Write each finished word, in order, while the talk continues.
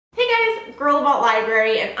girl about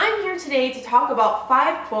library, and I'm here today to talk about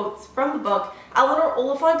 5 quotes from the book Eleanor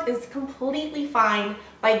Oliphant is Completely Fine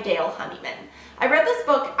by Gail Honeyman. I read this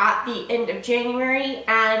book at the end of January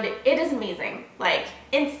and it is amazing. Like,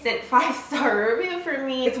 instant 5-star review for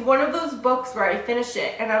me. It's one of those books where I finished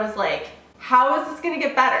it and I was like, how is this gonna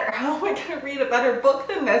get better? How am I gonna read a better book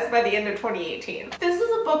than this by the end of 2018? This is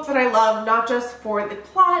a book that I love not just for the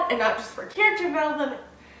plot and not just for character development.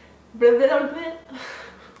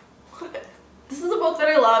 This is a book that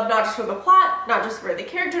I love not just for the plot, not just for the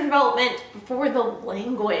character development, but for the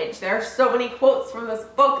language. There are so many quotes from this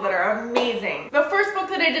book that are amazing. The first book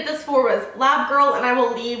that I did this for was Lab Girl, and I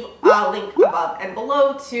will leave a link above and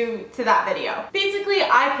below to that video. Basically,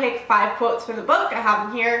 I picked 5 quotes from the book. I have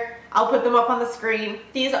them here. I'll put them up on the screen.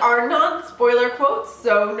 These are non-spoiler quotes,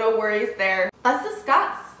 so no worries there. Let's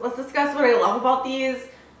discuss what I love about these,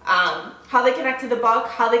 how they connect to the book,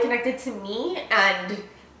 how they connected to me, and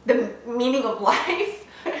the meaning of life.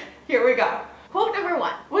 Here we go. Quote number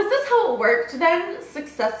 1. Was this how it worked then?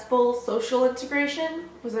 Successful social integration?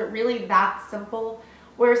 Was it really that simple?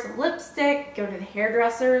 Wear some lipstick, go to the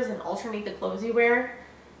hairdressers, and alternate the clothes you wear?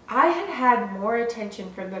 I had more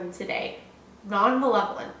attention from them today.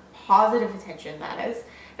 Non-malevolent, positive attention that is,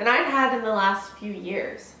 than I'd had in the last few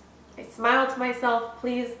years. I smiled to myself,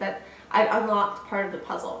 pleased that I'd unlocked part of the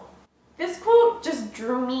puzzle. This quote just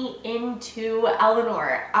drew me into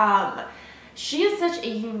Eleanor. She is such a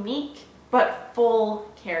unique but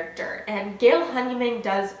full character, and Gail Honeyman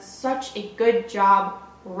does such a good job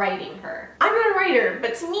writing her. I'm not a writer,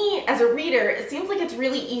 but to me, as a reader, it seems like it's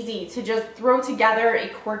really easy to just throw together a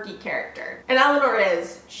quirky character. And Eleanor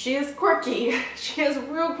is. She is quirky. She is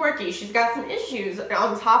real quirky. She's got some issues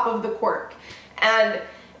on top of the quirk. And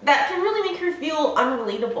that can really make her feel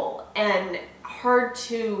unrelatable and hard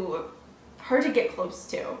to get close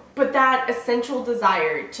to. But that essential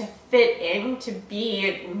desire to fit in, to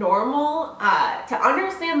be normal, to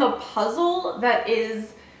understand the puzzle that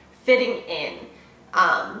is fitting in,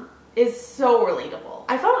 is so relatable.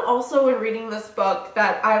 I found also in reading this book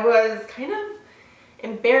that I was kind of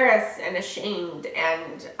embarrassed and ashamed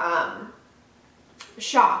and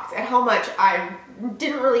shocked at how much I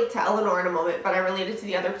didn't relate to Eleanor in a moment, but I related to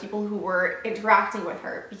the other people who were interacting with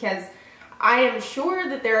her, because I am sure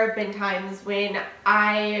that there have been times when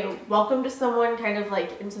I welcomed someone kind of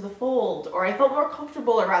like into the fold, or I felt more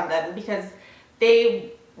comfortable around them because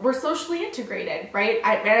they were socially integrated, right?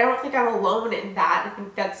 I don't think I'm alone in that. I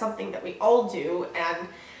think that's something that we all do. And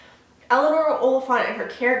Eleanor Oliphant and her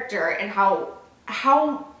character, and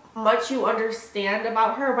how much you understand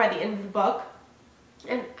about her by the end of the book,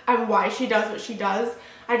 and why she does what she does.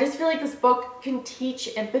 I just feel like this book can teach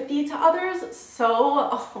empathy to others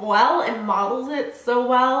so well and models it so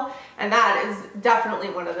well, and that is definitely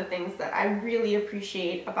one of the things that I really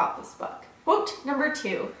appreciate about this book. Quote number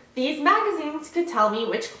 2. These magazines could tell me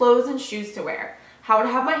which clothes and shoes to wear, how to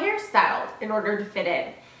have my hair styled in order to fit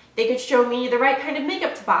in. They could show me the right kind of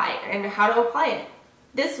makeup to buy and how to apply it.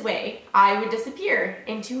 This way, I would disappear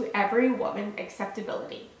into every woman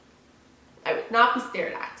acceptability. I would not be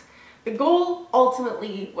stared at. The goal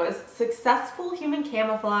ultimately was successful human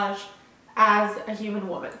camouflage as a human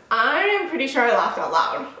woman. I am pretty sure I laughed out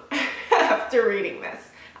loud after reading this.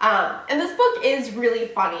 And this book is really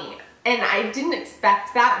funny, and I didn't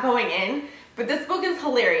expect that going in, but this book is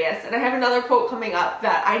hilarious, and I have another quote coming up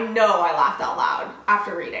that I know I laughed out loud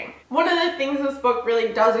after reading. One of the things this book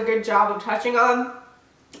really does a good job of touching on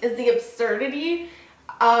is the absurdity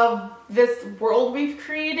of this world we've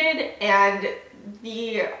created and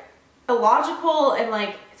the illogical and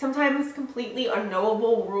like sometimes completely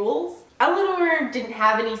unknowable rules. Eleanor didn't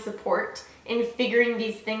have any support in figuring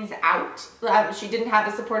these things out. She didn't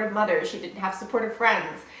have a supportive mother. She didn't have supportive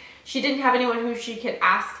friends. She didn't have anyone who she could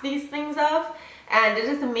ask these things of. And it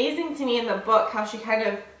is amazing to me in the book how she kind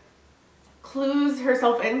of clues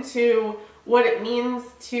herself into what it means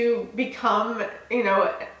to become, you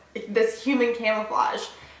know, this human camouflage.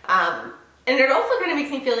 And it also kind of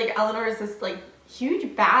makes me feel like Eleanor is this like huge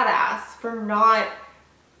badass for not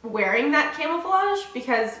wearing that camouflage,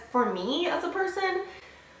 because for me as a person,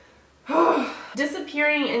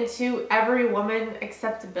 disappearing into every woman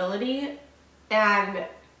acceptability, and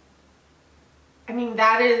I mean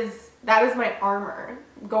that is my armor.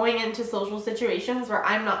 Going into social situations where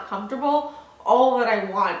I'm not comfortable, all that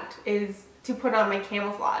I want is to put on my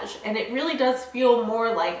camouflage, and it really does feel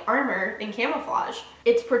more like armor than camouflage.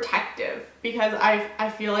 It's protective because I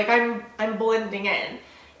feel like I'm blending in,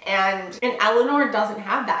 and Eleanor doesn't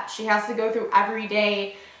have that. She has to go through every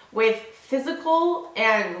day with physical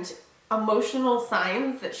and emotional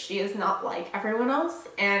signs that she is not like everyone else,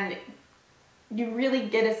 and you really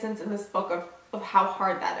get a sense in this book of how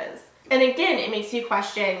hard that is. And again, it makes you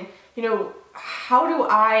question, you know, how do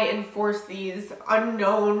I enforce these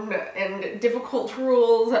unknown and difficult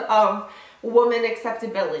rules of woman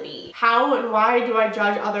acceptability? How and why do I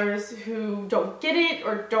judge others who don't get it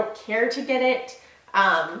or don't care to get it?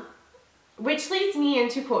 Which leads me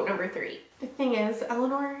into quote number 3. The thing is,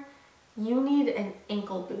 Eleanor, you need an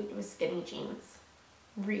ankle boot with skinny jeans.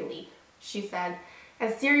 Really, she said,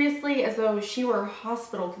 as seriously as though she were a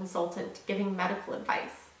hospital consultant giving medical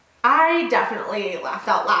advice. I definitely laughed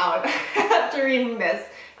out loud after reading this.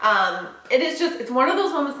 It's one of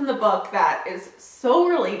those moments in the book that is so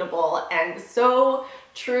relatable and so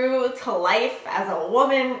true to life as a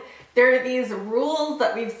woman. There are these rules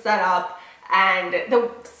that we've set up, and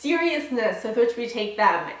the seriousness with which we take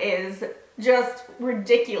them is just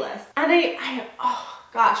ridiculous. And oh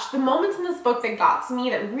gosh, the moments in this book that got to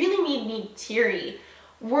me, that really made me teary,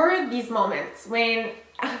 were these moments when,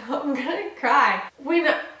 I'm gonna cry,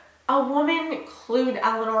 when a woman clued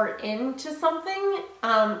Eleanor into something,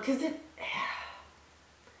 because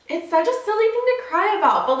it's such a silly thing to cry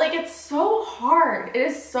about, but like, it's so hard. It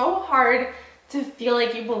is so hard to feel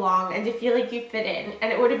like you belong and to feel like you fit in.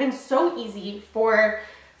 And it would have been so easy for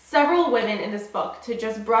several women in this book to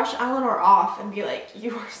just brush Eleanor off and be like,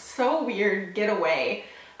 you are so weird, get away.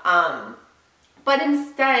 But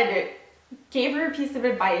instead gave her a piece of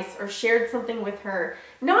advice or shared something with her,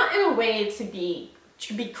 not in a way to be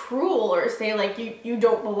cruel or say like you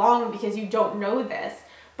don't belong because you don't know this,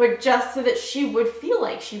 but just so that she would feel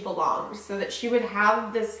like she belonged, so that she would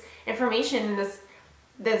have this information,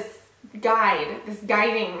 this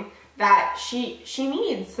guiding that she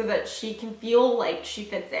needs, so that she can feel like she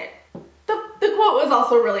fits in. The quote was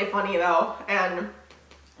also really funny though, and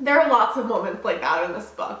there are lots of moments like that in this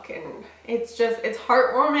book, and it's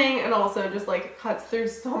heartwarming and also just like cuts through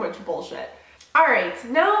so much bullshit. Alright,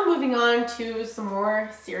 now moving on to some more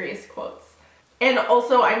serious quotes. And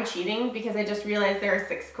also I'm cheating because I just realized there are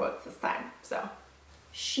 6 quotes this time, so.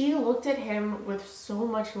 She looked at him with so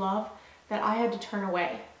much love that I had to turn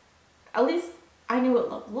away. At least I knew what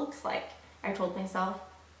love looks like, I told myself.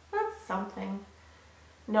 That's something.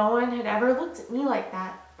 No one had ever looked at me like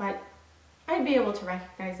that, but I'd be able to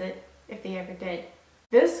recognize it if they ever did.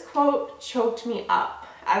 This quote choked me up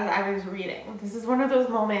as I was reading. This is one of those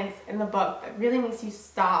moments in the book that really makes you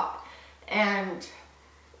stop, and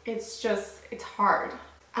it's hard.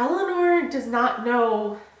 Eleanor does not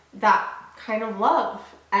know that kind of love,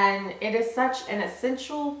 and it is such an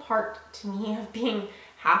essential part to me of being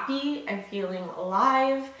happy and feeling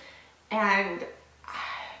alive. And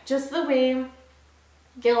just the way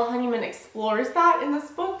Gail Honeyman explores that in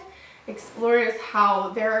this book, explores how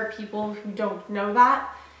there are people who don't know that,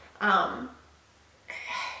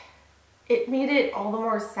 it made it all the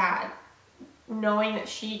more sad knowing that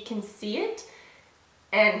she can see it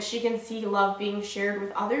and she can see love being shared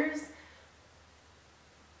with others,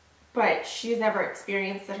 but she's never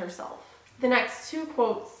experienced it herself. The next 2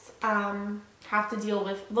 quotes have to deal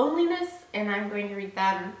with loneliness, and I'm going to read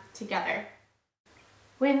them together.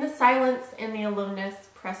 When the silence and the aloneness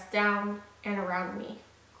press down and around me,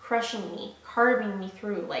 crushing me, carving me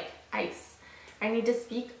through like ice, I need to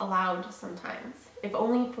speak aloud sometimes, if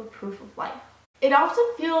only for proof of life. It often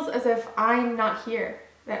feels as if I'm not here,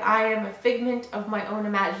 that I am a figment of my own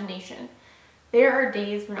imagination. There are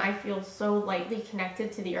days when I feel so lightly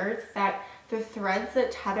connected to the earth that the threads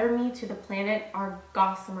that tether me to the planet are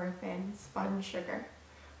gossamer thin spun sugar.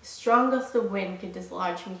 The strong gust of wind could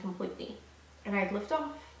dislodge me completely, and I'd lift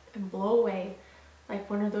off and blow away like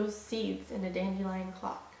one of those seeds in a dandelion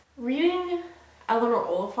clock. Reading Eleanor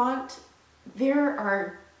Oliphant, there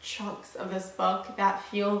are chunks of this book that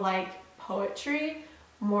feel like poetry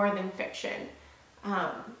more than fiction.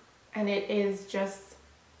 And it is just,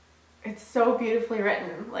 it's so beautifully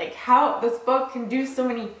written. Like how this book can do so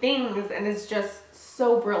many things and is just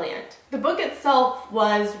so brilliant. The book itself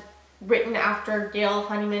was written after Gail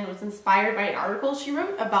Honeyman was inspired by an article she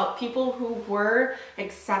wrote about people who were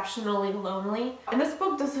exceptionally lonely. And this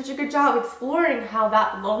book does such a good job exploring how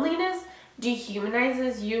that loneliness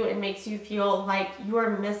dehumanizes you and makes you feel like you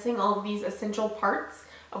are missing all of these essential parts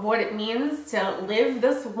of what it means to live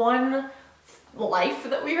this one life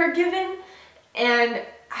that we are given, and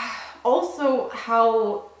also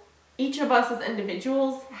how each of us as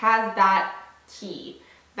individuals has that key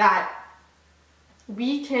that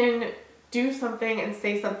we can do something and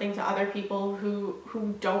say something to other people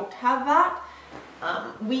who don't have that.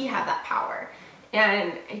 We have that power,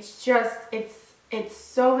 and it's just it's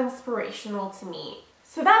so inspirational to me.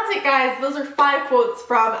 So that's it, guys. Those are 5 quotes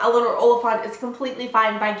from Eleanor Oliphant is Completely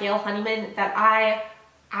Fine by Gail Honeyman that I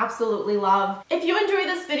absolutely love. If you enjoyed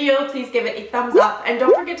this video, please give it a thumbs up and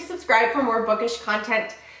don't forget to subscribe for more bookish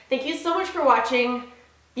content. Thank you so much for watching.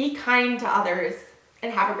 Be kind to others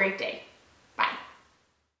and have a great day.